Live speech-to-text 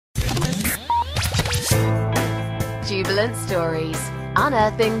Jubilant Stories,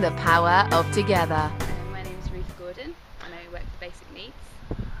 unearthing the power of together. My name is Ruth Gordon and I work for Basic Needs.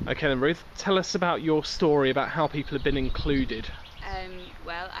 Okay then Ruth, tell us about your story about how people have been included.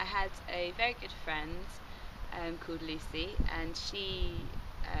 Well, I had a very good friend called Lucy, and she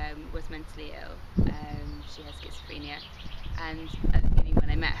was mentally ill. She has schizophrenia, and at the beginning when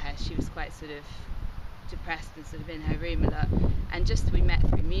I met her she was quite sort of depressed and sort of in her room a lot, and just we met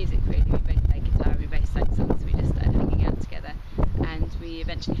through music really. We both played guitar, we both sang songs, we just started hanging out together, and we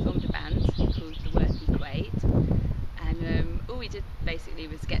eventually formed a band called The Worthy Quaid, and all we did basically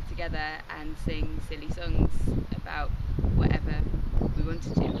was get together and sing silly songs about whatever we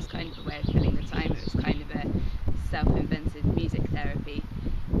wanted to. It was kind of a way of filling the time. It was kind of a self-invented music therapy.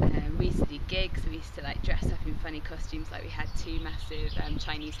 We used to do gigs. We used to like dress up in funny costumes. Like we had two massive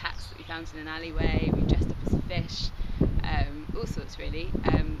Chinese hats that we found in an alleyway. We dressed up as fish, all sorts really.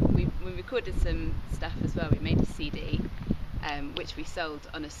 We recorded some stuff as well. We made a CD, which we sold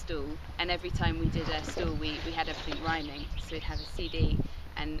on a stall. And every time we did a stall, we had everything rhyming. So we'd have a CD.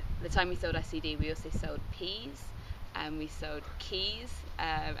 And the time we sold our CD, we also sold peas, and we sold keys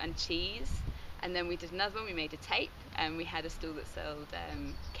and cheese. And then we did another one, we made a tape, and we had a stall that sold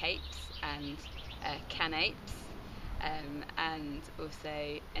capes and canapes, and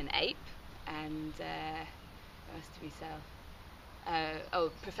also an ape, and what else did we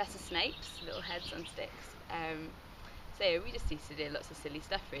sell? Professor Snape's little heads on sticks. So yeah, we just used to do lots of silly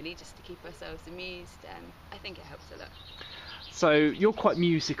stuff really, just to keep ourselves amused, and I think it helped a lot. So you're quite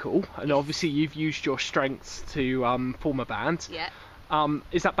musical, and obviously you've used your strengths to form a band. Yeah.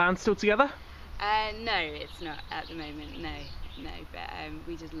 Is that band still together? No, it's not at the moment, no, but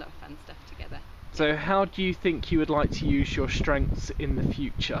we did a lot of fun stuff together. So how do you think you would like to use your strengths in the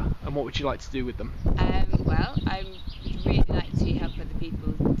future, and what would you like to do with them? Well, I would really like to help other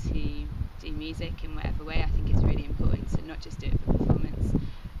people to do music in whatever way. I think it's really important to not just do it for performance,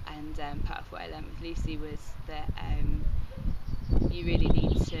 and part of what I learned with Lucy was that you really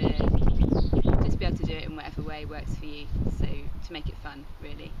need to just be able to do it in whatever way works for you, so to make it fun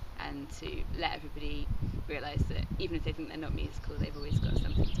really, and to let everybody realise that even if they think they're not musical, they've always got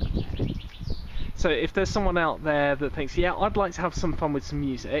something to offer. So if there's someone out there that thinks, yeah, I'd like to have some fun with some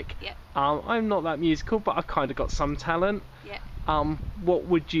music, Yep. I'm not that musical, but I've kind of got some talent, Yeah. what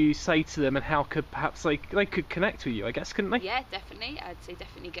would you say to them, and how could perhaps they could connect with you, I guess, couldn't they? Yeah, definitely. I'd say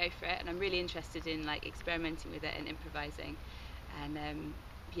definitely go for it, and I'm really interested in like experimenting with it and improvising, and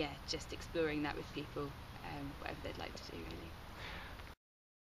just exploring that with people, whatever they'd like to do really.